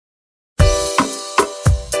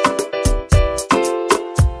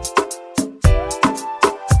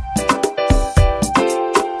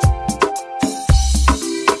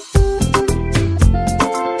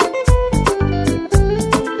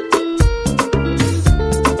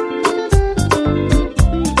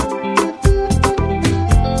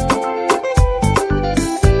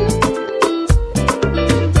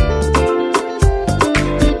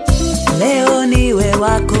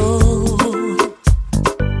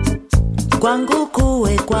Kwangu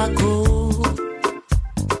kuwe kwako,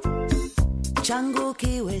 changu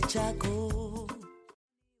kiwe chako.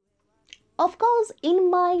 Of course, in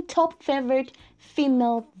my top favorite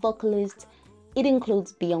female vocalists, it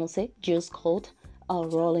includes Beyonce, Jill Scott,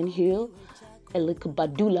 Rolling Hill, Elika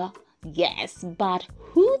Badula. Yes, but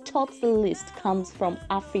who tops the list comes from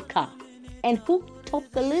Africa. And who tops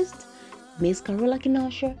the list? Miss Carola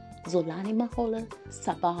Kinasha, Zolani Mahola,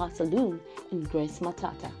 Sabaha Saloon, and Grace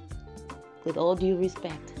Matata. With all due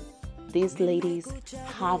respect, these ladies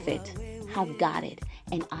have got it,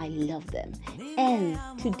 and I love them. And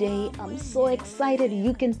today I'm so excited.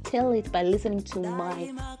 You can tell it by listening to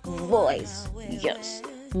my voice. Yes,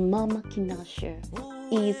 Mama Kinasha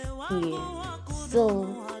is here.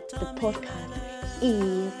 So the podcast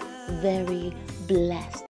is very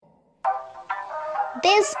blessed.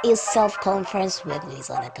 This is Self-Conference with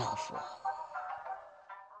Lisa Nakafo.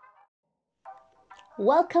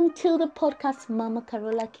 Welcome to the podcast, Mama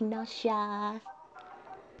Carola Kinasha.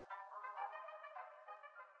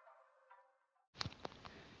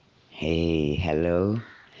 Hey, hello.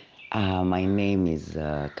 My name is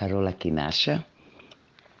Carola Kinasha.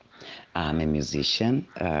 I'm a musician,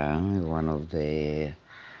 one of the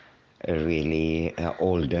really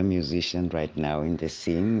older musicians right now in the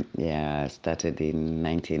scene. Yeah, started in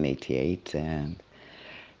 1988, and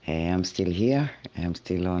I'm still here. I'm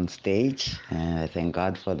still on stage. Thank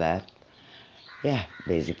God for that. Yeah,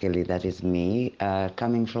 basically that is me,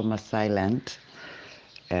 coming from a silent,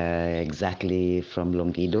 exactly from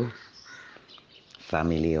Longido,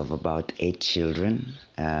 family of about 8 children,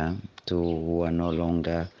 2 who are no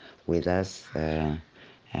longer with us,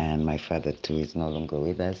 and my father too is no longer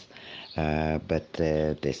with us, but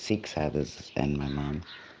the 6 others and my mom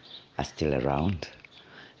are still around,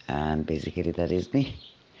 and basically that is me,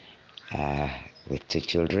 with 2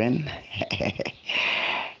 children,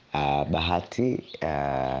 Bahati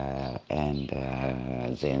and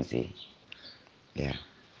Zenzi. Yeah.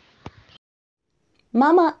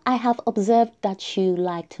 Mama, I have observed that you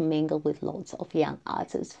like to mingle with lots of young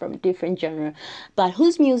artists from different genres, but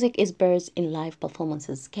whose music is best in live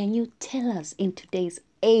performances? Can you tell us, in today's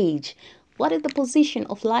age, what is the position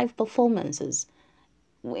of live performances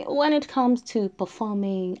when it comes to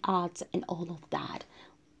performing arts and all of that?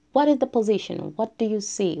 What is the position? What do you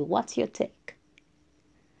see? What's your take?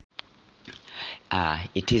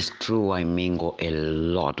 It is true. I mingle a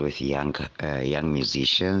lot with young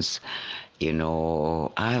musicians. You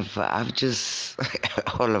know, I've just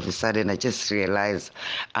all of a sudden I just realized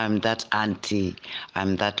I'm that auntie,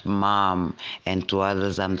 I'm that mom, and to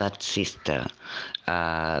others I'm that sister,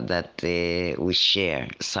 that we share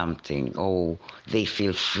something. Oh, they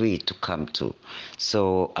feel free to come to.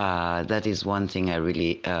 So that is one thing I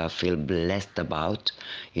really feel blessed about.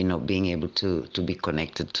 You know, being able to be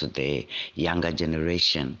connected to the younger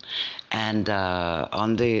generation, and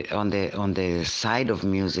on the side of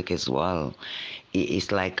music as well, it's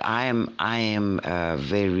like I am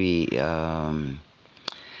very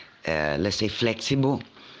let's say flexible.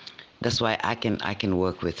 That's why I can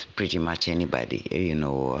work with pretty much anybody, you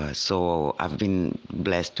know. So I've been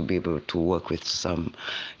blessed to be able to work with some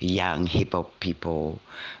young hip hop people.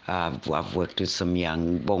 I've worked with some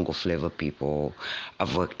young bongo flavor people.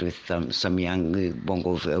 I've worked with some young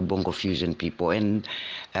bongo fusion people, and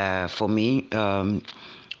for me,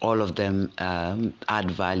 all of them add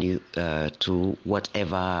value to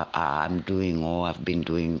whatever I'm doing or I've been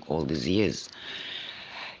doing all these years.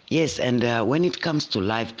 Yes, and when it comes to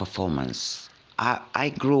live performance, I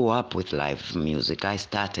grew up with live music. I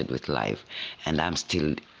started with live, and I'm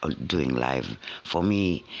still doing live. For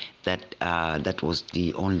me, that was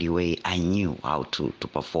the only way I knew how to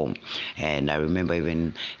perform. And I remember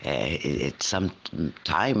even at some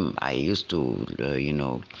time I used to,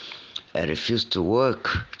 I refused to work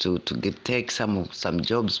to take some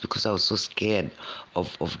jobs because I was so scared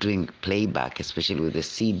of doing playback, especially with the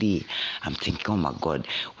CD. I'm thinking, oh my God,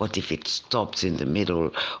 what if it stops in the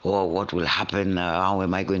middle, or what will happen? How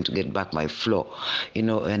am I going to get back my flow,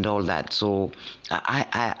 and all that. So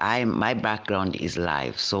I my background is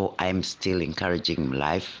live, so I'm still encouraging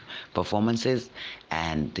live performances,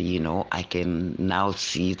 and I can now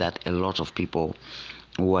see that a lot of people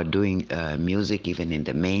who are doing music, even in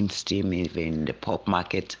the mainstream, even in the pop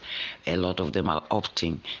market, a lot of them are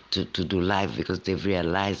opting to do live because they've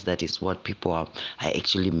realized that is what people are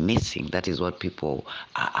actually missing. That is what people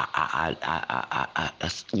I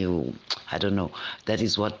don't know. That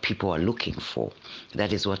is what people are looking for.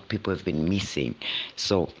 That is what people have been missing.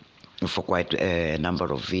 So for quite a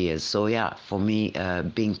number of years. So yeah, for me,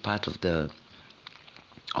 being part of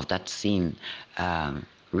that scene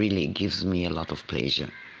really gives me a lot of pleasure.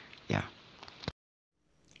 Yeah.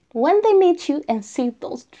 When they meet you and see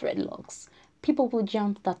those dreadlocks, people will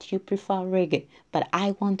jump that you prefer reggae. But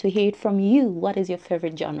I want to hear it from you. What is your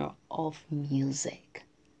favorite genre of music?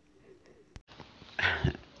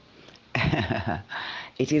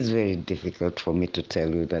 It is very difficult for me to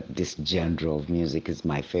tell you that this genre of music is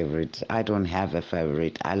my favorite. I don't have a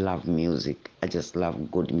favorite. I love music. I just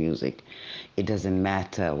love good music. It doesn't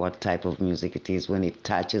matter what type of music it is. When it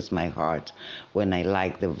touches my heart, when I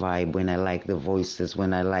like the vibe, when I like the voices,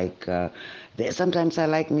 when I like... sometimes I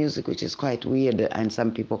like music which is quite weird and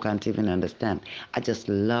some people can't even understand. I just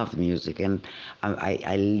love music, and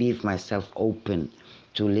I leave myself open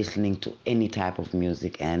to listening to any type of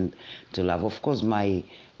music and to love. Of course, my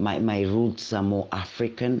roots are more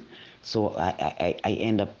African, so I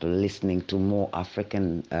end up listening to more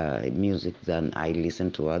African music than I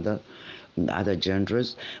listen to other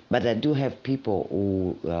genres. But I do have people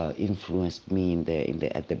who influenced me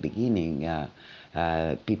at the beginning.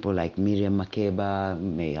 People like Miriam Makeba,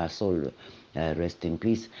 may her soul rest in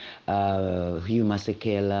peace. Hugh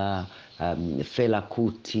Masekela, Fela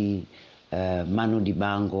Kuti, Manu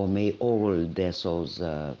Dibango, may all their souls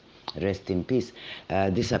rest in peace.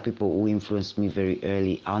 These are people who influenced me very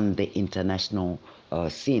early on the international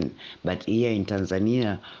scene. But here in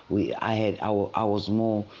Tanzania, I was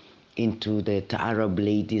more into the Arab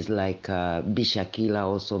ladies like Bishakila,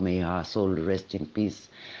 also may her soul rest in peace.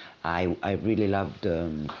 I really loved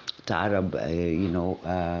Taarab,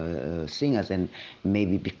 singers, and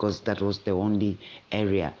maybe because that was the only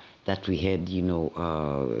area that we had,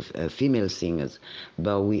 female singers.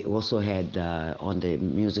 But we also had on the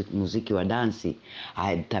Muziki wa Dansi, I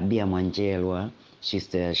had Tabia Manjelwa.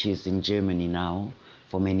 She's in Germany now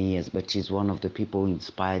for many years, but she's one of the people who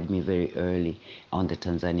inspired me very early on the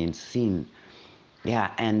Tanzanian scene.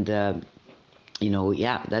 Yeah, and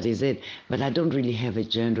yeah, that is it. But I don't really have a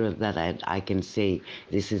genre that I can say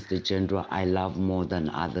this is the genre I love more than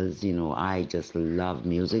others. I just love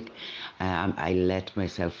music. I let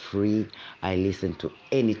myself free. I listen to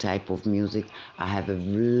any type of music. I have a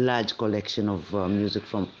large collection of music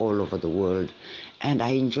from all over the world, and I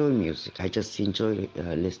enjoy music. I just enjoy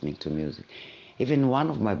listening to music. Even one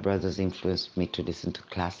of my brothers influenced me to listen to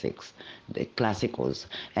the classicals.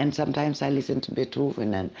 And sometimes I listen to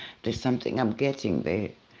Beethoven and there's something I'm getting there.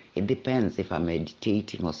 It depends if I'm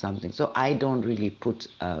meditating or something. So I don't really put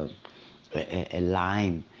a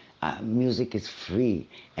line. Music is free,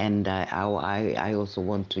 and I also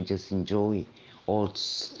want to just enjoy all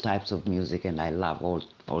types of music, and I love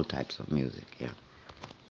all types of music, yeah.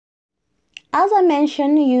 As I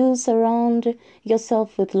mentioned, you surround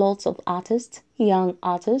yourself with lots of artists, young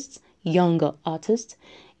artists, younger artists,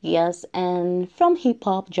 yes, and from hip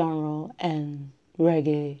hop genre and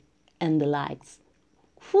reggae and the likes.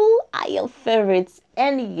 Who are your favorites?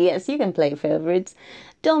 And yes, you can play favorites.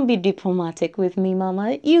 Don't be diplomatic with me,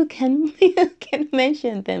 Mama. You can you can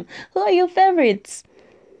mention them. Who are your favorites?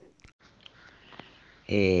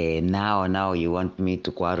 Now you want me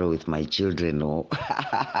to quarrel with my children, oh?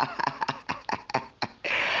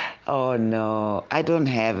 Oh no, I don't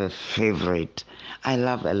have a favorite. I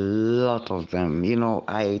love a lot of them.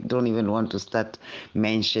 I don't even want to start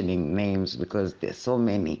mentioning names because there's so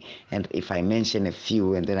many. And if I mention a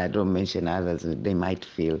few and then I don't mention others, they might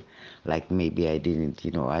feel like maybe I didn't.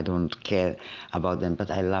 I don't care about them.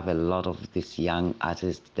 But I love a lot of these young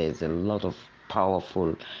artists. There's a lot of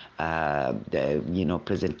powerful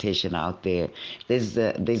presentation out there. There's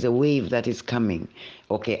a wave that is coming.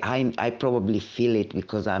 Okay, I probably feel it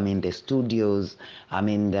because I'm in the studios. I'm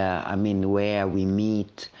in where we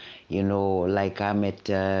meet, like I'm at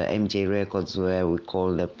MJ Records, where we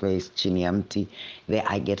call the place Chiniamti. There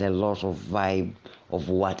I get a lot of vibe of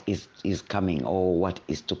what is coming or what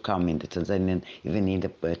is to come in the Tanzanian, even in the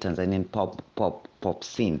Tanzanian pop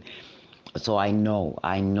scene. So I know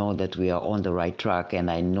that we are on the right track, and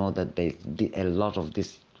I know that there's a lot of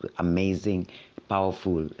this amazing,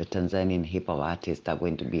 powerful Tanzanian hip hop artists are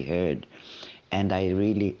going to be heard, and I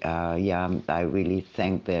really, I really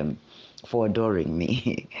thank them for adoring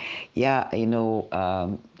me. Yeah,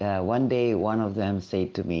 one day one of them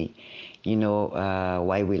said to me,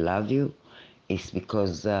 why we love you is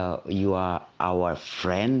because you are our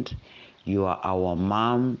friend, you are our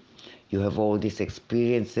mom. You have all these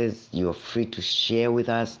experiences. You're free to share with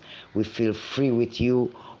us. We feel free with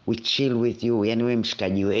you. We chill with you. Yani wewe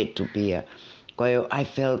mshikaji wetu pia. Kwa hiyo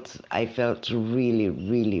I felt really,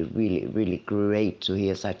 really, really, really great to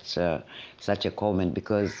hear such a comment,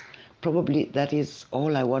 because probably that is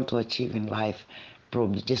all I want to achieve in life.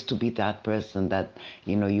 Probably just to be that person that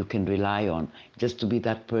you can rely on. Just to be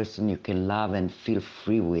that person you can love and feel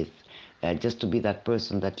free with. just to be that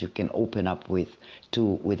person that you can open up to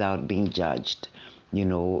without being judged,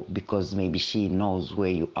 because maybe she knows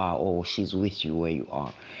where you are or she's with you where you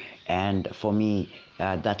are. And for me,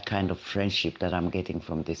 that kind of friendship that I'm getting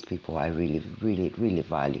from these people, I really, really, really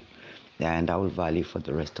value, and I will value for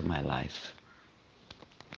the rest of my life.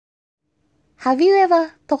 Have you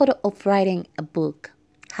ever thought of writing a book?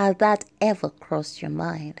 Has that ever crossed your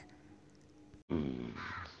mind?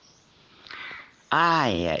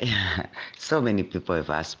 So many people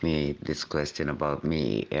have asked me this question about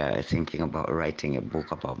me thinking about writing a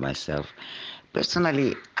book about myself.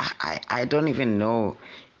 Personally, I don't even know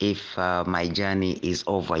if my journey is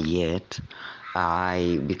over yet.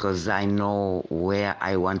 Because I know where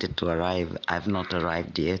I wanted to arrive. I've not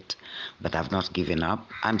arrived yet, but I've not given up.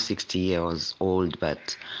 I'm 60 years old,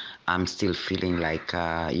 but I'm still feeling like,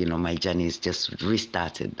 my journey is just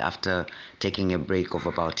restarted after taking a break of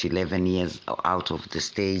about 11 years out of the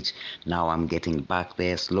stage. Now I'm getting back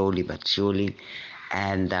there slowly but surely.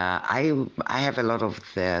 And I have a lot of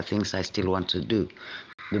things I still want to do.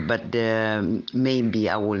 But maybe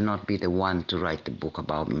I will not be the one to write the book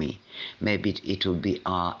about me. Maybe it will be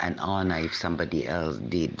an honor if somebody else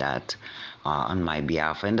did that on my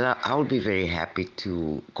behalf. And I will be very happy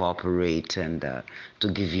to cooperate and to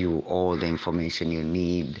give you all the information you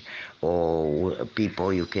need, or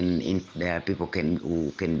people who can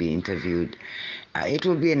be interviewed. It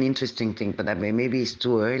will be an interesting thing, but maybe it's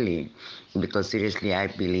too early, because seriously, I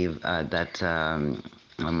believe that.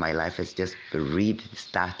 My life has just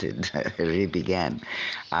restarted, re-began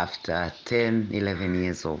after 10, 11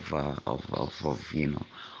 years of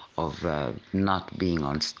not being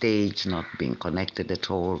on stage, not being connected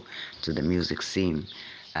at all to the music scene.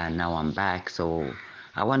 And now I'm back, so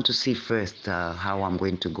I want to see first how I'm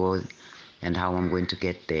going to go and how I'm going to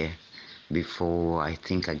get there before I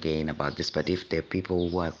think again about this. But if there are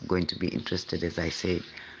people who are going to be interested, as I said,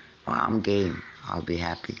 I'm game. I'll be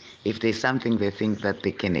happy. If there's something they think that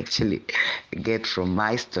they can actually get from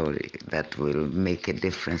my story that will make a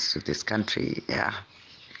difference to this country, yeah,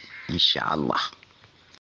 inshallah.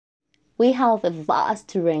 We have a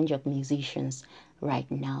vast range of musicians right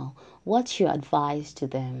now. What's your advice to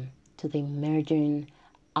them, to the emerging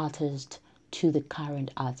artists, to the current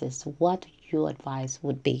artists? What your advice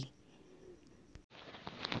would be?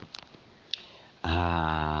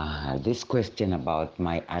 This question about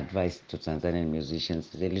my advice to Tanzanian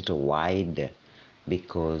musicians is a little wide,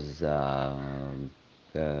 because uh,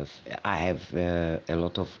 I have a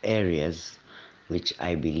lot of areas which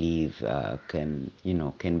I believe can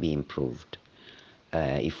be improved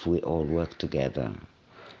if we all work together.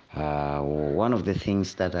 One of the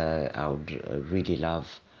things that I would really love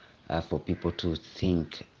for people to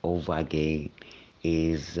think over again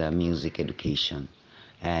is music education.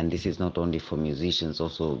 And this is not only for musicians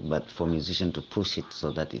also, but for musicians to push it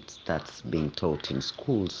so that it starts being taught in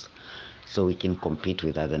schools, so we can compete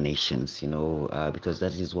with other nations, because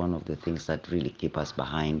that is one of the things that really keep us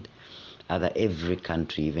behind. Every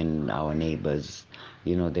country, even our neighbors,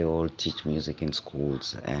 they all teach music in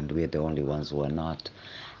schools, and we're the only ones who are not.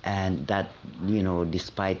 And that,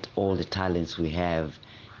 despite all the talents we have,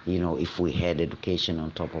 if we had education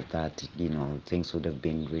on top of that, things would have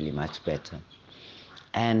been really much better.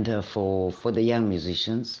 And for the young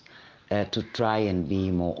musicians, to try and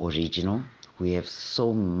be more original. We have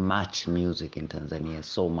so much music in Tanzania,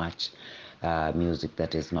 so much music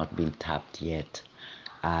that has not been tapped yet.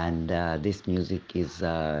 And this music is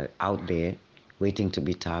out there waiting to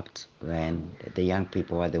be tapped, and the young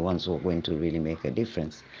people are the ones who are going to really make a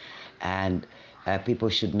difference. And people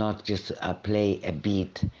should not just play a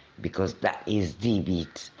beat because that is the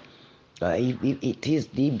beat. If it is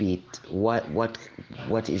the beat, what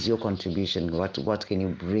is your contribution? What can you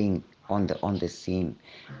bring on the scene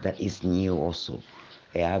that is new also?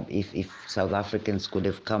 Yeah, if South Africans could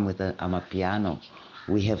have come with a amapiano,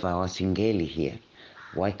 we have our singeli here.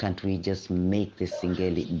 Why can't we just make the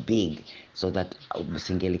singeli big so that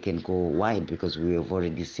singeli can go wide? Because we have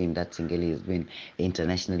already seen that singeli has been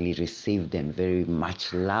internationally received and very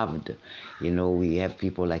much loved. We have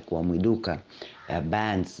people like Wamwiduka,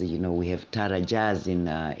 bands. We have Tara Jazz in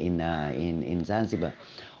Zanzibar.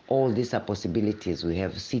 All these are possibilities. We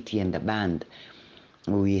have City and the band.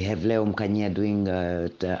 We have Leo Mkanyia doing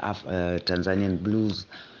Tanzanian blues.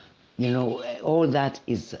 All that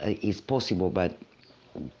is possible, but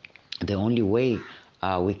the only way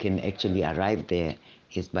we can actually arrive there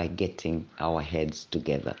is by getting our heads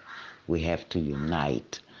together. We have to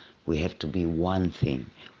unite. We have to be one thing.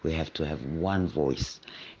 We have to have one voice.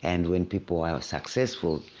 And when people are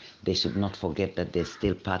successful, they should not forget that they're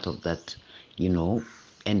still part of that,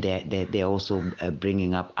 and they're also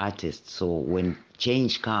bringing up artists. So when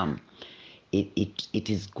change comes, it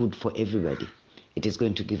is good for everybody. It is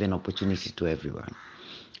going to give an opportunity to everyone.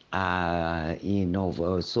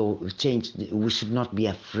 So change, we should not be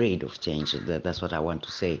afraid of change. That's what I want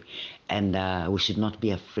to say. And we should not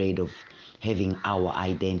be afraid of having our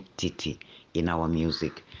identity in our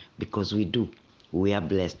music, because we are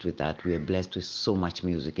blessed with that. We are blessed with so much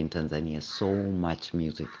music in Tanzania, so much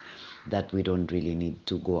music that we don't really need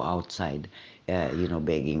to go outside,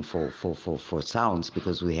 begging for sounds,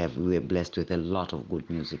 because we are blessed with a lot of good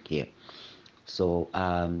music here. So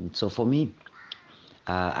for me,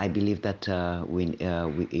 I believe that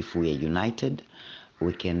if we are united,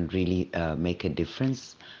 we can really make a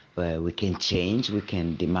difference. We can change. We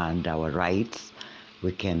can demand our rights.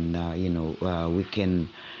 We can,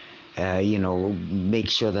 make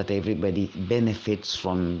sure that everybody benefits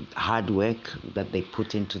from hard work that they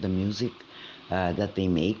put into the music that they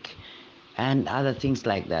make, and other things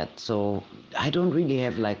like that. So I don't really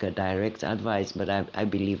have like a direct advice, but I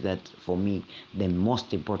believe that for me, the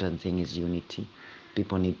most important thing is unity.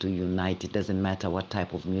 People need to unite. It doesn't matter what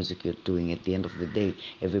type of music you're doing. At the end of the day,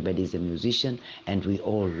 everybody is a musician, and we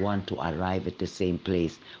all want to arrive at the same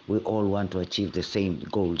place. We all want to achieve the same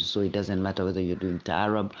goals. So it doesn't matter whether you're doing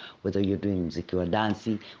taarab, whether you're doing zikiwa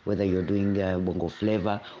dansi, whether you're doing bongo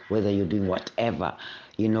flavor, whether you're doing whatever.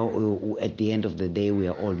 At the end of the day, we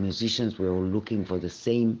are all musicians. We're all looking for the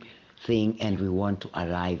same thing, and we want to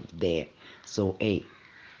arrive there. So,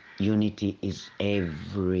 unity is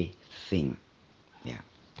everything. Yeah.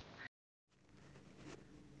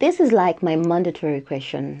 This is like my mandatory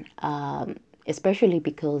question, especially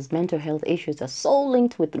because mental health issues are so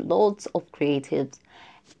linked with lots of creatives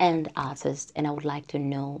and artists, and I would like to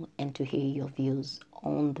know and to hear your views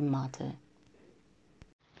on the matter.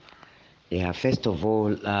 Yeah, first of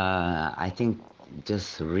all, I think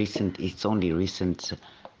it's only recent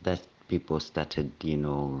that people started,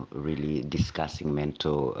 really discussing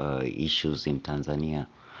mental issues in Tanzania.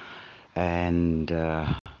 And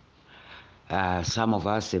some of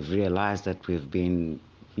us have realized that we've been,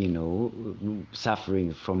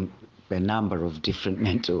 suffering from a number of different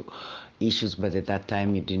mental issues, but at that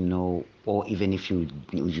time you didn't know, or even if you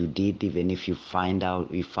did, even if you found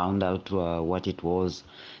out what it was,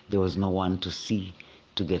 there was no one to see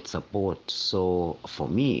to get support. So for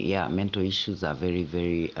me, yeah, mental issues are very,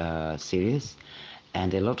 very serious,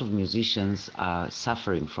 and a lot of musicians are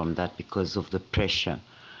suffering from that because of the pressure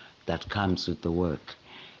that comes with the work.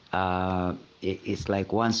 It's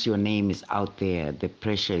like once your name is out there, the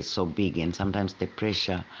pressure is so big, and sometimes the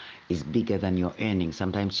pressure is bigger than your earnings.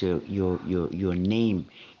 Sometimes your name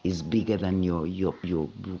is bigger than your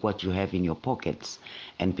what you have in your pockets,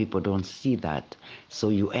 and people don't see that. So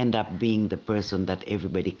you end up being the person that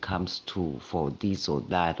everybody comes to for this or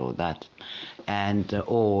that, and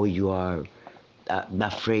or you are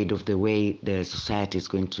afraid of the way the society is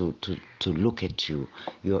going to look at you.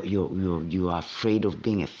 You are afraid of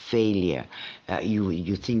being a failure.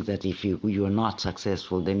 You think that if you are not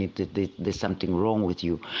successful, then there's something wrong with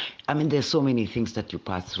you. I mean, there's so many things that you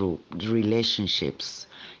pass through. Relationships,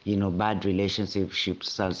 bad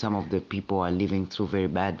relationships. Some of the people are living through very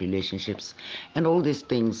bad relationships, and all these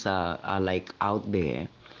things are like out there,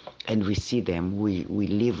 and we see them. We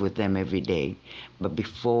live with them every day. But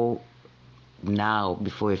before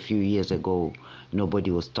a few years ago,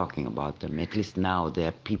 nobody was talking about them. At least now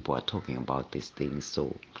people are talking about these things.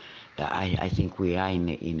 So I think we are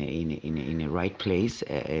in a right place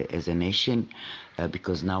as a nation,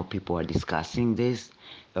 because now people are discussing this,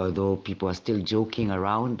 although people are still joking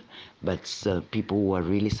around, but people who are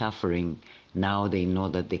really suffering, now they know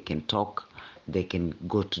that they can talk, they can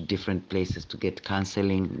go to different places to get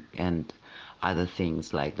counseling and other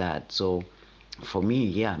things like that. So for me,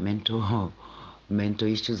 yeah, mental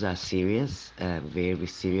issues are serious, very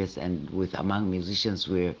serious, and with among musicians,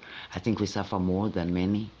 I think we suffer more than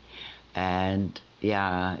many, and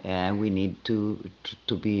yeah, we need to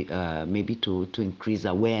be maybe to increase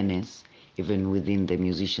awareness even within the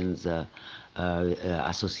musicians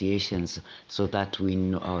associations, so that we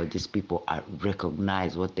know these people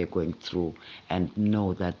recognize what they're going through, and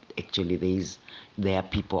know that actually there are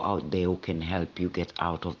people out there who can help you get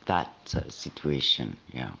out of that situation.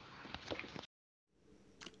 Yeah.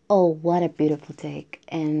 Oh, what a beautiful take.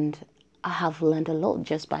 And I have learned a lot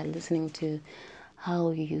just by listening to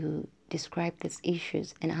how you describe these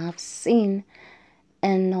issues. And I have seen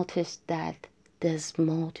and noticed that there's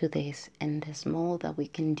more to this, and there's more that we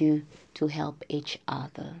can do to help each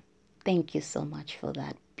other. Thank you so much for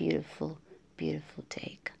that beautiful, beautiful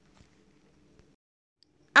take.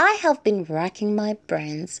 I have been racking my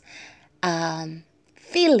brains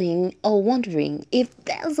feeling or wondering if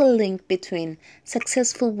there's a link between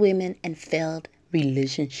successful women and failed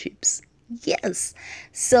relationships? Yes.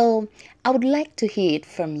 So I would like to hear it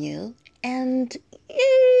from you and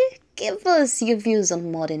give us your views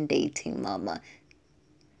on modern dating, Mama.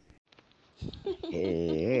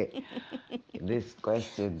 Hey, this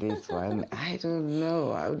question, this one, I don't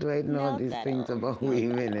know. How do I know Not these at things all. about Not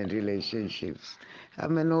women at all. and relationships?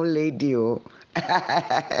 I'm an old lady, oh.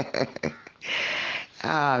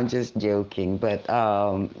 I'm just joking, but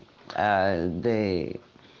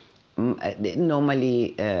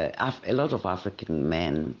normally a lot of African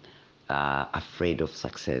men are afraid of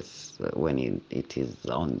success when it is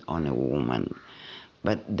on a woman.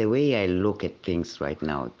 But the way I look at things right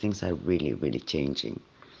now, things are really, really changing.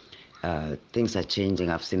 Things are changing.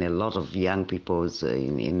 I've seen a lot of young people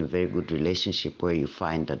in a very good relationship where you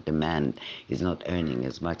find that the man is not earning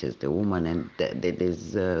as much as the woman, and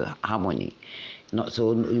there's harmony. Not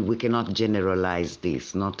so we cannot generalize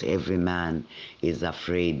this. Not every man is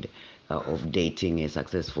afraid of dating a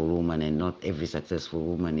successful woman, and not every successful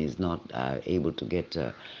woman is not able to get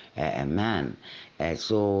a man.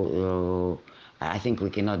 I think we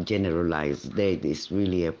cannot generalize. There is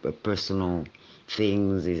really a personal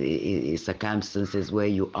things, circumstances where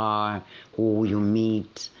you are, who you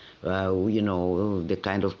meet, the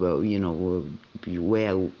kind of,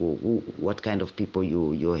 where, what kind of people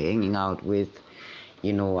you're hanging out with.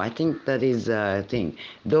 I think that is a thing.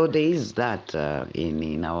 Though there is that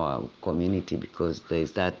in our community, because there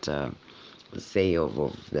is that say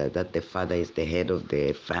that the father is the head of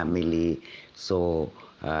the family, so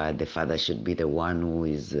the father should be the one who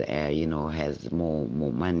is, has more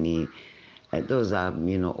money. Those are,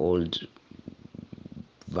 old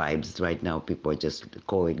vibes right now. People are just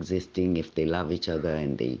coexisting if they love each other,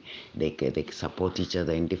 and they support each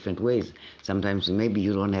other in different ways. Sometimes maybe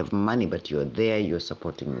you don't have money, but you're there, you're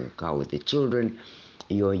supporting the car with the children,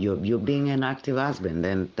 you're being an active husband.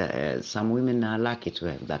 And some women are lucky to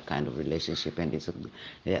have that kind of relationship, and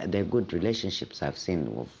they're good relationships I've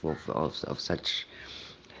seen of such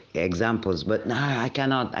examples. But no, I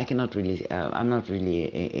cannot really, I'm not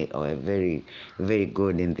really very very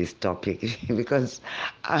good in this topic because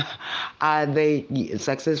are they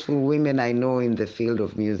successful women I know in the field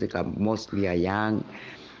of music are mostly are young.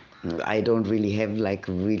 I don't really have like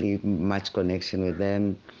really much connection with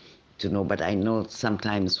them to know, but I know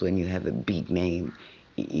sometimes when you have a big name,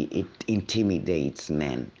 it intimidates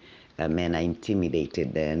men. Men are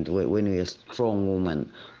intimidated, and when you're a strong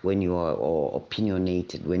woman, when you are or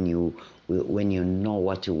opinionated, when you know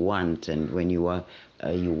what you want, and when you are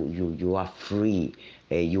you are free,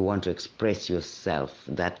 you want to express yourself.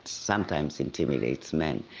 That sometimes intimidates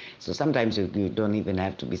men. So sometimes you don't even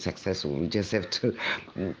have to be successful. You just have to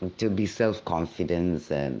be self-confident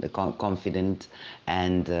and confident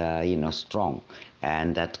and strong,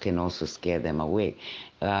 and that can also scare them away.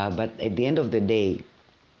 But at the end of the day,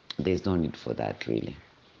 there's no need for that, really.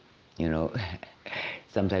 you know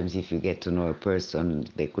Sometimes if you get to know a person,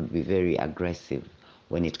 they could be very aggressive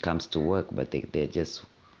when it comes to work, but they're just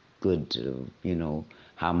good,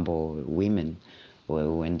 humble women,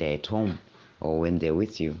 or when they're at home, or when they're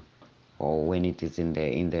with you, or when it is in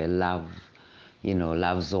their love,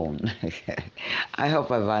 love zone. I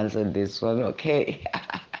hope I've answered this one okay.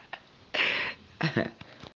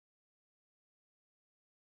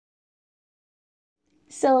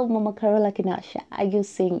 So, Mama Carola Kinasha, are you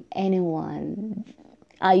seeing anyone?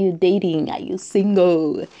 Are you dating? Are you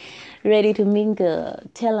single? Ready to mingle?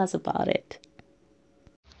 Tell us about it.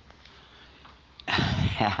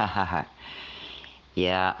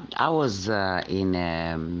 Yeah, I was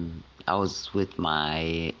with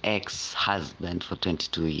my ex-husband for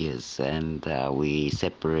 22 years, and we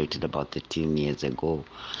separated about 13 years ago.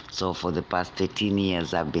 So for the past 13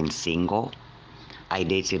 years, I've been single. I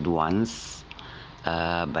dated once,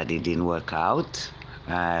 but it didn't work out.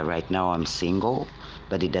 Right now, I'm single,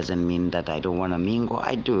 but it doesn't mean that I don't want to mingle.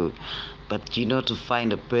 I do. But to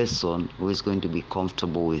find a person who is going to be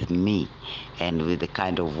comfortable with me and with the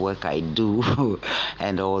kind of work I do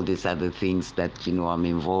and all these other things that I'm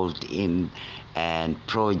involved in, and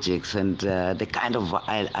projects, and the kind of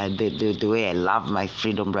the way I love my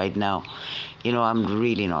freedom right now. I'm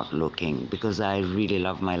really not looking, because I really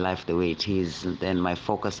love my life the way it is. Then my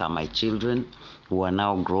focus are my children, who are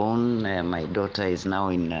now grown. My daughter is now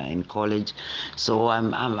in college, so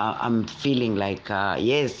I'm feeling like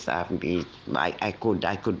yes, I could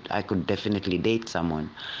definitely date someone,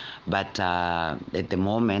 but at the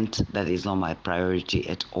moment that is not my priority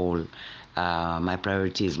at all. My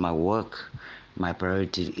priority is my work. My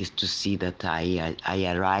priority is to see that I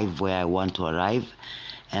arrive where I want to arrive,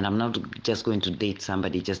 And I'm not just going to date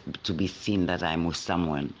somebody just to be seen that I'm with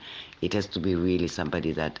someone. It has to be really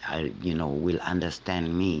somebody that will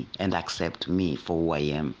understand me and accept me for who I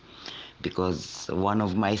am. Because one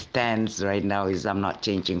of my stands right now is I'm not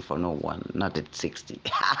changing for no one, not at 60.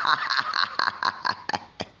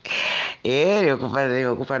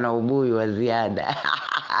 Nikupa na ubuyu wa ziada.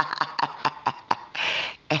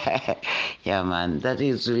 Yeah, man, that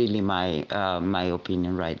is really my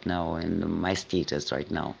opinion right now and my status right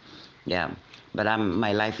now. Yeah, but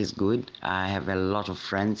my life is good. I have a lot of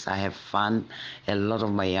friends. I have fun. A lot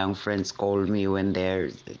of my young friends call me when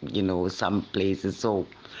there's some places. So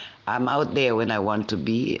I'm out there when I want to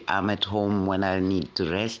be. I'm at home when I need to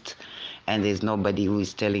rest. And there's nobody who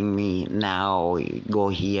is telling me now go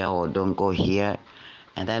here or don't go here.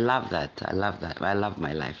 And I love that. I love that. I love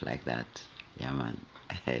my life like that. Yeah, man.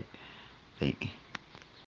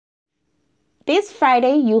 This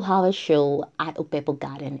Friday, you have a show at Upepo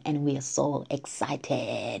Garden, and we are so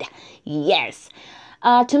excited. Yes.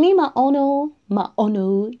 To me,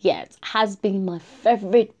 Maono, yes, has been my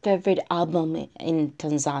favorite album in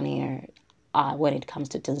Tanzania when it comes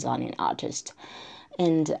to Tanzanian artists.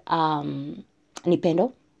 And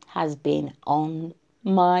Nipendo has been on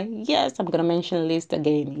my, yes, I'm gonna mention list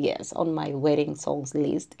again, yes, on my wedding songs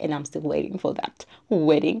list, and I'm still waiting for that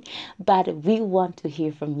wedding. But we want to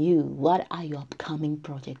hear from you. What are your upcoming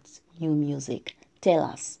projects, new music? Tell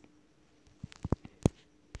us.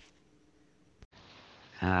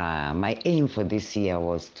 My aim for this year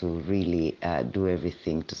was to really do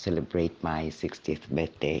everything to celebrate my 60th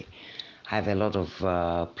birthday. I have a lot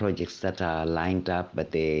of projects that are lined up,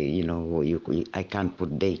 but I can't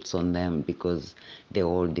put dates on them because they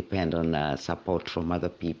all depend on support from other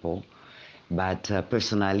people. But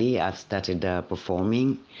personally, I've started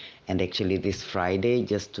performing, and actually this Friday,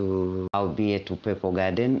 I'll be at Upepo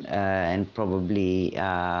Garden, and probably,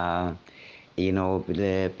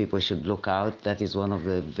 the people should look out. That is one of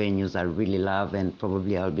the venues I really love, and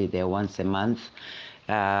probably I'll be there once a month.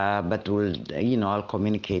 But I'll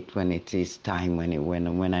communicate when it is time,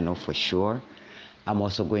 when I know for sure. I'm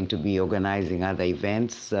also going to be organizing other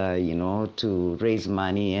events, to raise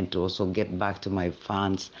money and to also get back to my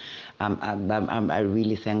fans. I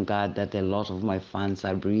really thank God that a lot of my fans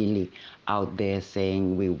are really out there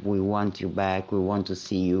saying, we want you back, we want to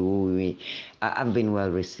see you. I've been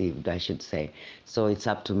well received, I should say. So it's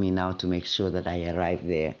up to me now to make sure that I arrive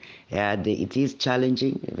there. It is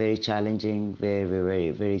challenging, very challenging, very,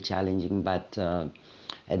 very, very challenging, but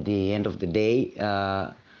at the end of the day,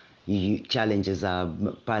 challenges are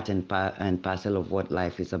part and parcel of what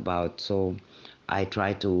life is about. So I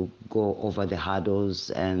try to go over the hurdles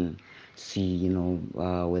and see,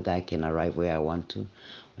 whether I can arrive where I want to.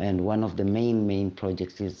 And one of the main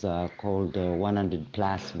projects is called 100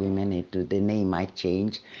 Plus Women. The name might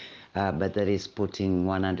change, but that is putting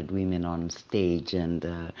 100 women on stage, and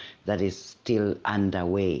that is still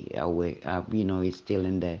underway. It's still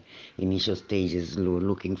in the initial stages,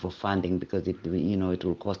 looking for funding because it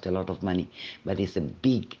will cost a lot of money. But it's a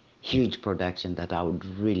big, huge production that I would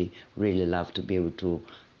really, really love to be able to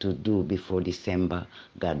do before December,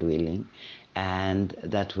 God willing, and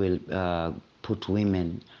that will put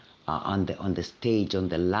women on the stage, on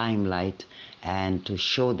the limelight, and to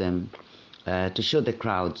show them, to show the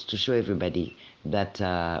crowds, to show everybody that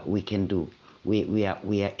we can do. We are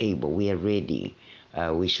able. We are ready.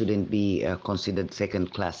 We shouldn't be considered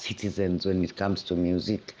second-class citizens when it comes to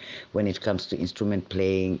music, when it comes to instrument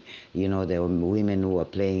playing. There are women who are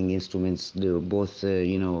playing instruments, both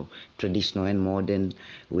traditional and modern.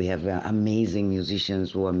 We have amazing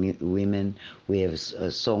musicians who are women. We have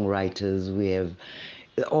songwriters. We have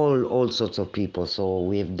all sorts of people. So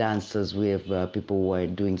we have dancers, we have people who are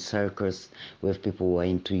doing circus, we have people who are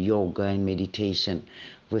into yoga and meditation,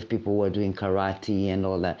 we have people who are doing karate and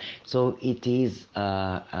all that. So it is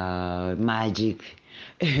magic,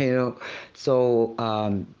 So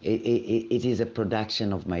it is a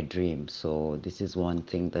production of my dream. So this is one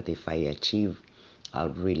thing that if I achieve, I'll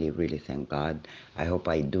really, really thank God. I hope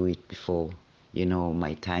I do it before,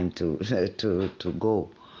 my time to to go.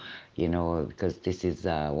 Because this is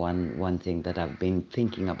one thing that I've been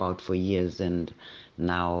thinking about for years, and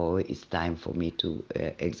now it's time for me to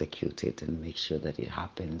execute it and make sure that it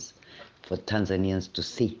happens for Tanzanians to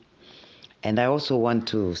see. And I also want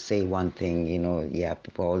to say one thing,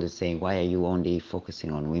 people are always saying, why are you only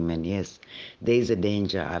focusing on women? Yes, there is a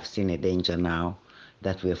danger. I've seen a danger now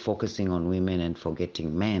that we're focusing on women and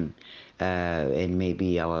forgetting men. And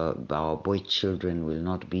maybe our boy children will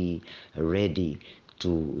not be ready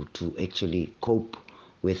to actually cope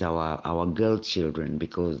with our girl children,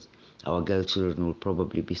 because our girl children will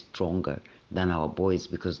probably be stronger than our boys,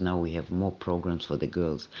 because now we have more programs for the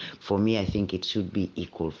girls. For me, I think it should be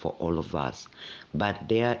equal for all of us. But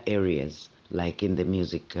there are areas like in the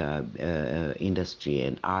music industry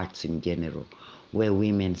and arts in general, where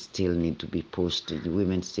women still need to be pushed,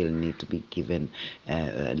 women still need to be given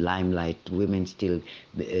limelight, women still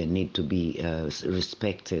need to be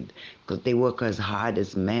respected, because they work as hard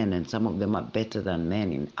as men, and some of them are better than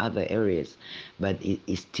men in other areas, but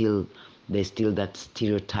there's still that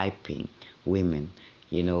stereotyping women,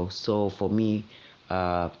 So for me,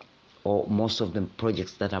 or most of the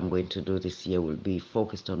projects that I'm going to do this year will be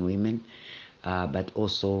focused on women, but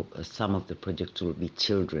also some of the projects will be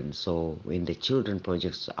children. So in the children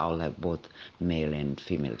projects, I'll have both male and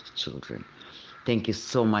female children. Thank you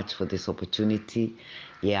so much for this opportunity.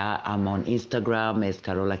 Yeah, I'm on Instagram as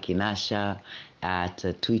Carola Kinasha, at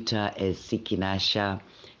Twitter as C Kinasha,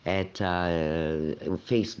 at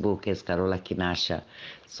Facebook as Carola Kinasha.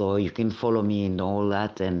 So you can follow me in all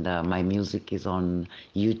that, and my music is on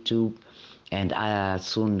YouTube. And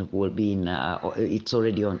soon will be in, it's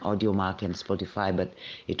already on AudioMark and Spotify, but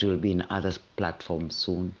it will be in other platforms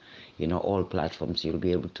soon. All platforms, you'll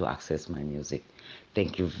be able to access my music.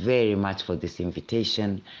 Thank you very much for this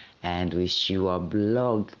invitation, and wish you a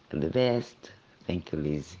blog the best. Thank you,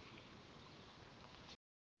 Lizzie.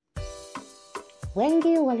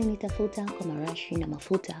 Wengi walinitafuta kwa marashi na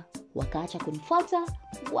mafuta, wakaacha kunifuata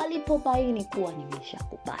walipobaini kuwa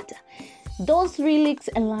nimeshakupata. Those lyrics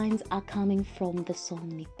and lines are coming from the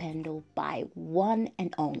song Nipendo by one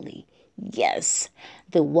and only, yes,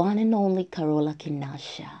 the one and only Carola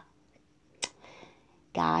Kinasha.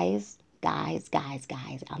 Guys,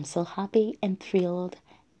 I'm so happy and thrilled,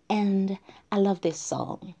 and I love this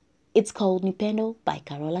song. It's called Nipendo by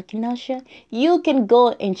Carola Kinasha. You can go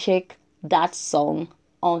and check that song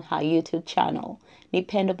on her YouTube channel,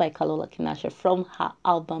 Nipendo by Carola Kinasha, from her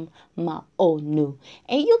album Maonu.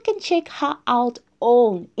 And you can check her out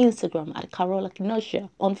on Instagram at Carola Kinasha,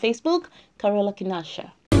 on Facebook, Carola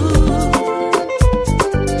Kinasha.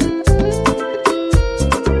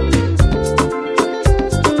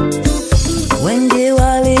 Wengi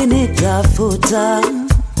walinitafuta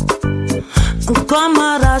kwa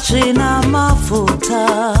marashi na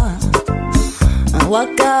mafuta,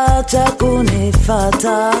 wakaacha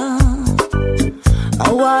kunifata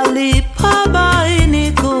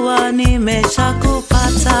walipobaini kuwa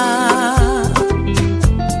nimeshakupata.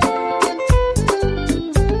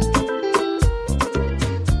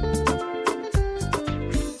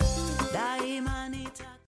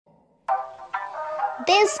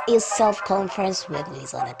 This is Self-Conference with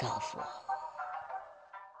Lizana Kafwa.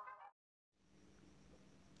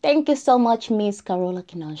 Thank you so much, Miss Carola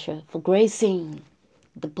Kinasha, for gracing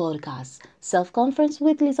the podcast Self-Conference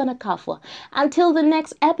with Lizana Kafwa. Until the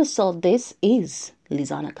next episode, this is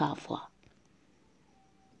Lizana Kafwa.